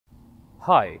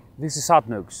Hi, this is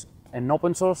SatNOGS, an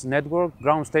open-source network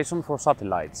ground station for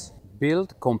satellites.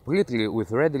 Built completely with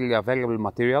readily available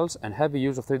materials and heavy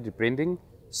use of 3D printing,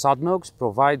 SatNOGS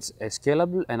provides a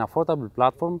scalable and affordable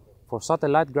platform for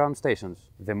satellite ground stations.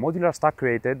 The modular stack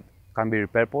created can be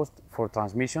repurposed for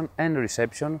transmission and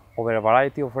reception over a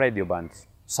variety of radio bands.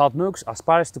 SatNOGS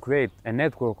aspires to create a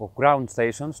network of ground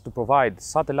stations to provide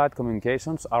satellite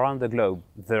communications around the globe.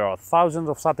 There are thousands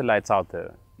of satellites out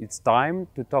there. It's time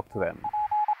to talk to them.